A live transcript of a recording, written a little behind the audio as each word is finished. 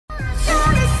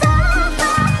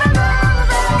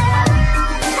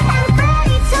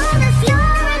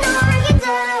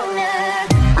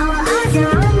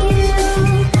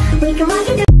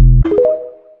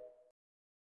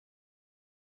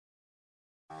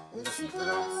Listen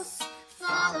close,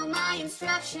 follow my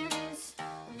instructions.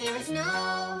 There is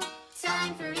no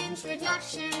time for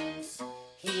introductions.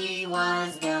 He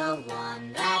was the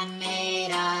one that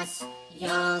made us.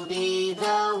 You'll be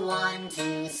the one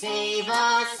to save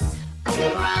us.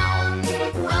 Underground,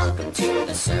 welcome to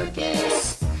the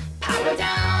circus. Power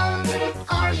down,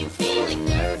 are you feeling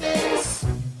nervous?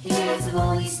 His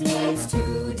voice needs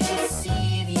to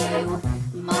deceive you.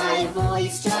 My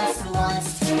voice just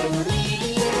wants to leave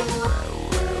you.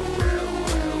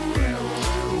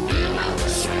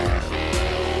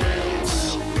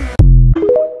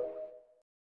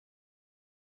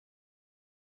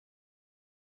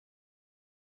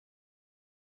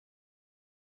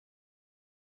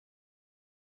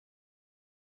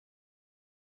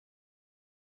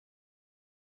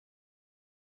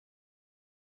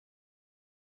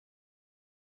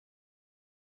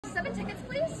 Seven tickets,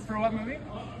 please. For what movie?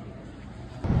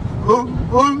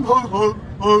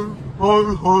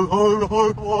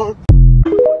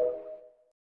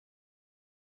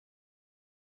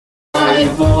 My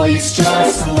voice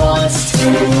just wants to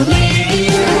leave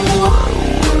you.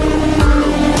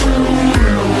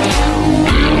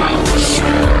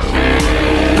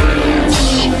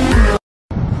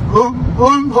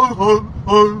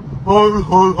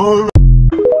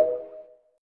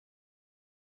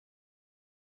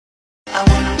 I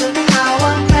wonder how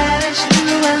I managed to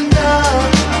end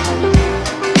up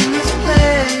in this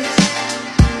place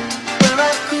where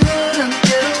I couldn't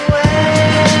get away.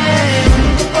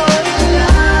 But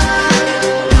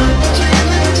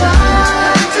dreaming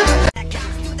times of The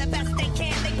cops do the best they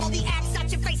can. They pull the axe out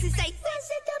your face and say, "Was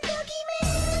it the boogeyman?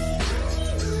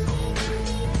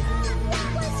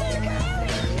 Was it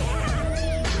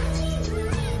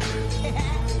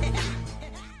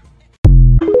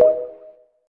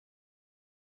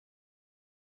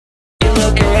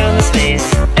Look around the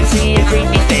space and see a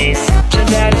creepy face.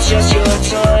 Turns out it's just your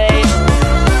toy,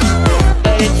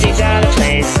 but it seems out of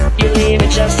place. You leave it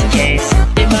just in case.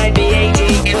 It might be a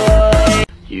decoy.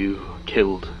 You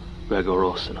killed Gregor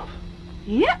Orsanov.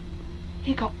 Yep,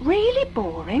 he got really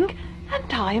boring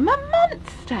and I'm a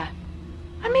monster.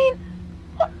 I mean,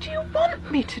 what do you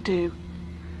want me to do?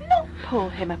 Not pull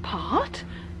him apart.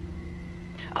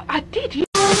 I did.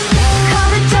 call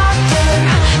the doctor,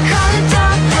 call the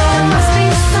doctor. Must be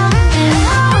something.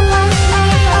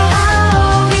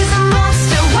 Oh, he's a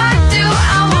monster. Why do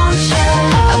I want you?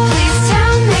 Please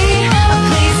tell me.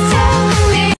 Please tell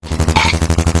me.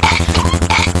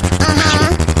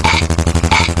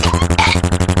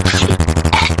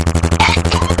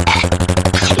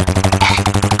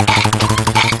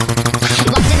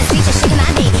 Walking down the street just shaking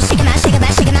my baby, shaking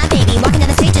my baby. Walking down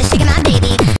the street just shaking my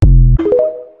baby.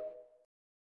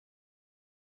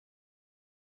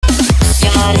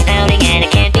 Your heart is pounding and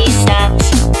it can't be stopped.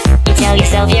 You tell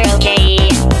yourself you're okay.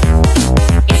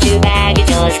 It's too bad your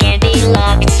doors can't be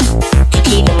locked to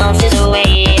keep the monsters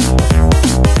away.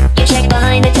 You check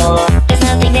behind the door, there's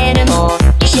nothing there no more.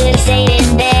 You should have stayed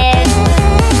in bed.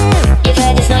 You've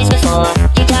heard this noise before.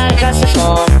 You got across the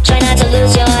floor. Try not to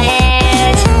lose your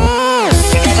head.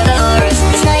 Prepare for the horrors.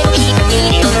 This night will keep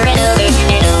repeating over and over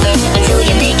and over until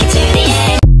you make it to the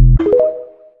end.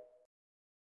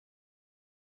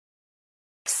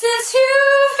 Since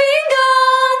you've been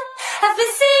gone, I've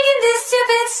been singing this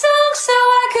stupid song so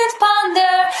I could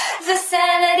ponder the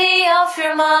sanity of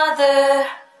your mother.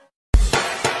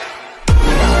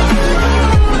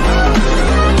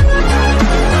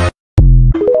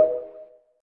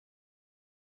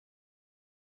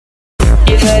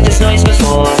 You've heard this noise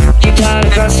before. You got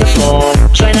across the floor.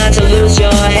 Try not to lose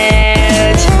your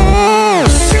head.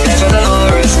 Prepare for the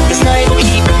horrors. This night will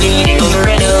keep repeating over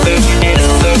and over and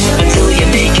over until you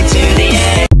make it to the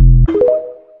end.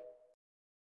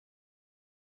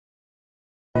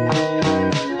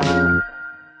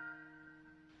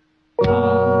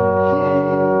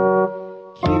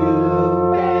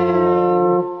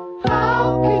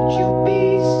 How could you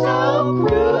be so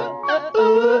cruel?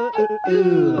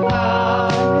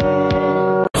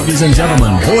 Ladies and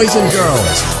gentlemen, boys and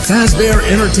girls, Fazbear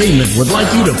Entertainment would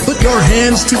like you to put your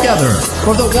hands together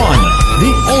for the one,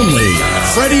 the only,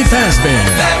 Freddy Fazbear.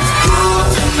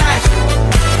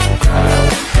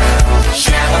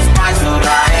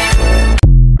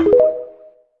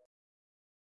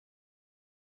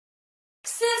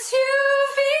 Since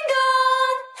you've been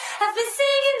gone, I've been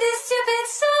singing this stupid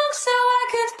song so I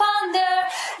could ponder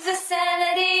the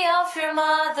sanity of your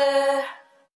mother.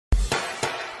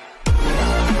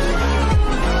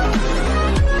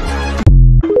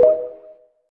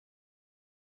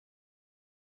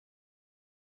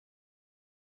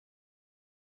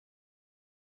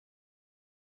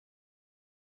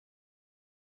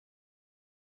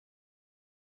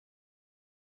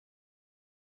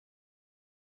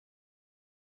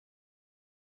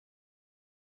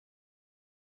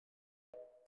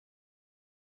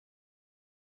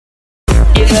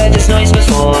 heard this noise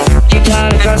before. Deep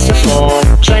down across the floor,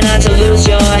 try not to lose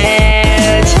your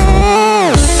head.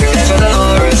 Prepare for the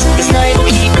horrors. This night will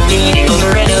keep repeating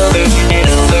over and over and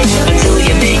over until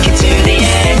you make it to the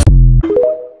end.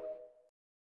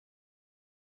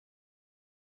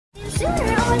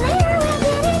 Sooner or later,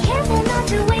 we'll be careful not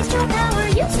to waste your power.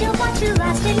 You still got to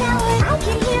last an hour. I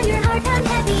can hear your heart pound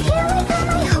heavy. Here we come,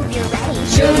 I hope you're ready.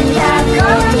 Shouldn't have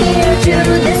come here to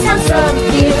this house of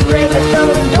fear. Break the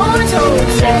doors, hold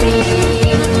steady.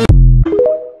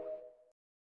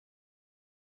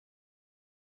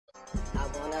 I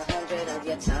want 100 of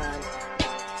your time,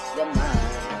 your mind.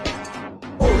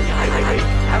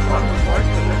 Have one report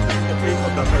to listen to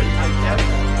people the very I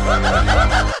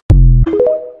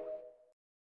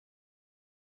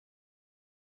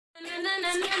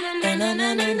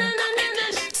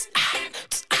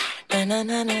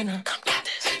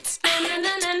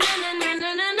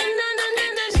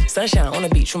Sunshine on the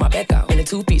beach with my back out. In a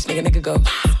two-piece, make a nigga go.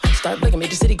 Start blinking, make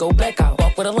the city go blackout.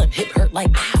 Walk with a limp, hip hurt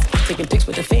like taking pics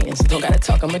with the fans. Don't gotta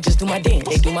talk, I'ma just do my dance.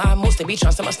 They do my most, they be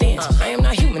trying to my stance. I am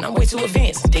not human, I'm way too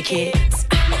advanced. Dickhead,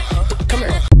 come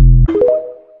here.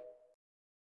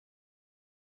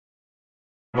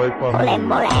 Мой